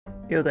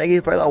Yo, thank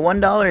you for the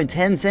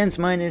 $1.10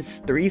 minus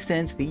 3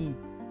 cents fee.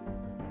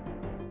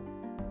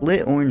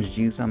 Lit orange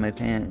juice on my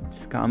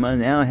pants, comma,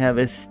 now I have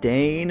a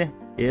stain.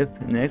 If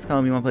next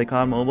column you want to play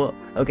COD Mobile,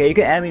 okay, you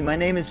can add me. My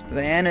name is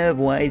Fan of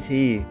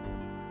YT.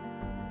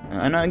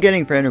 I'm not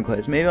getting friend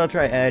requests. Maybe I'll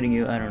try adding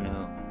you. I don't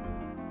know.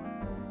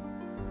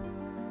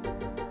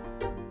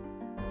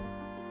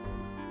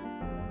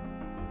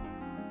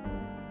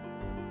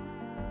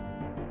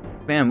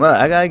 Fam, well,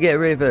 I gotta get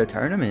ready for the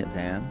tournament,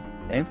 fam.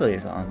 Thankfully,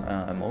 it's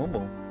on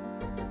mobile.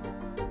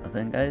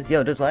 Nothing, guys.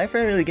 Yo, does life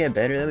really get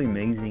better? That'd be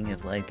amazing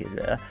if, like,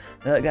 it,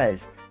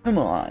 guys, come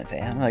on,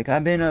 fam. Like,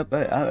 I've been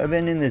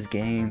in this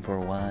game for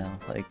a while.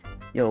 Like,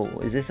 yo,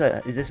 is this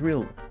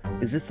real?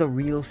 Is this a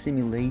real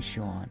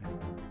simulation?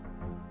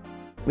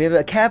 We have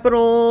a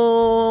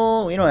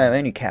capital. We don't have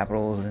any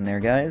capitals in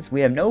there, guys.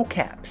 We have no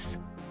caps.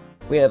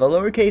 We have a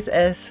lowercase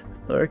s,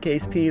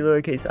 lowercase p,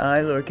 lowercase I,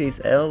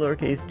 lowercase l,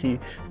 lowercase t,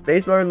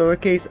 spacebar,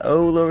 lowercase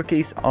o,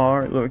 lowercase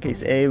r,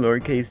 lowercase a,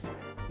 lowercase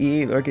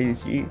e,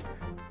 lowercase g.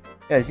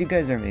 Guys, you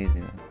guys are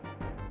amazing.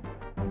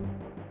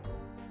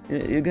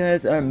 You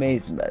guys are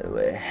amazing, by the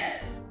way.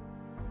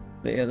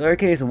 We have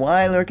lowercase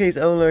y, lowercase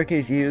o,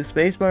 lowercase u,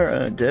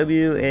 spacebar,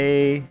 w,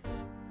 a.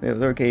 We have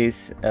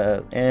lowercase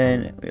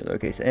n, we have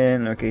lowercase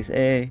n, lowercase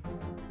a,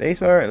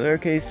 spacebar,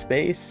 lowercase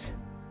space,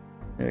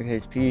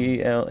 lowercase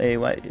p, l, a,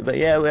 y. But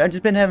yeah, I've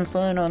just been having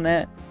fun on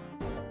that.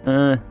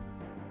 But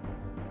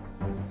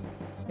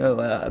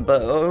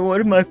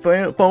what if my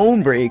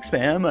phone breaks,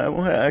 fam?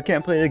 I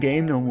can't play the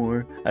game no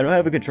more. I don't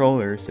have a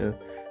controller, so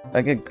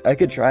I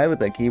could try with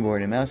the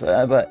keyboard and mouse.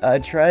 But I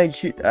tried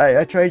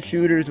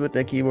shooters with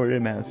the keyboard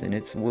and mouse, and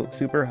it's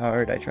super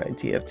hard. I tried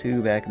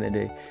TF2 back in the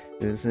day.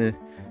 It was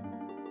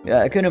yeah,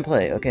 I couldn't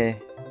play, okay?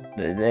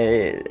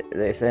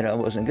 They said I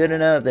wasn't good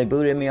enough. They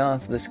booted me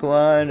off the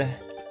squad.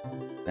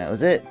 That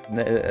was it.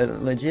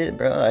 Legit,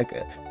 bro. Like,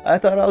 I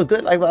thought I was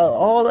good. Like,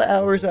 all the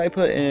hours I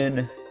put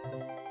in.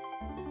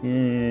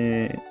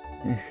 Yeah.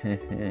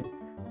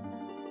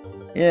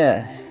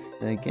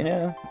 Like, you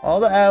know, all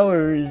the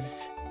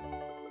hours.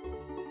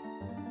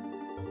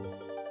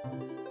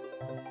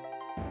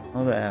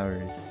 All the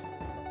hours.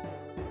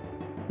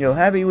 Yo,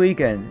 happy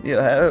weekend.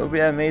 Yo, hope you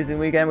have an amazing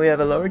weekend. We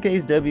have a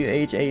lowercase w,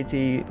 h, a,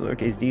 t,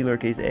 lowercase d,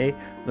 lowercase a,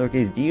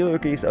 lowercase d,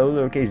 lowercase o,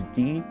 lowercase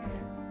d,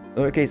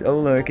 lowercase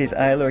o, lowercase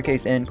I,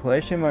 lowercase n,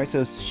 question mark.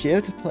 So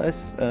shift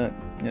plus, you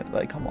know,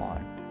 like, come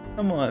on.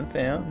 Come on,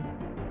 fam.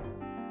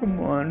 Come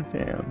on,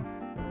 fam.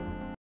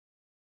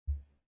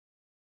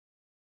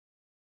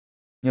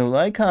 Yo,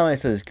 like, comment,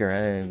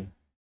 subscribe.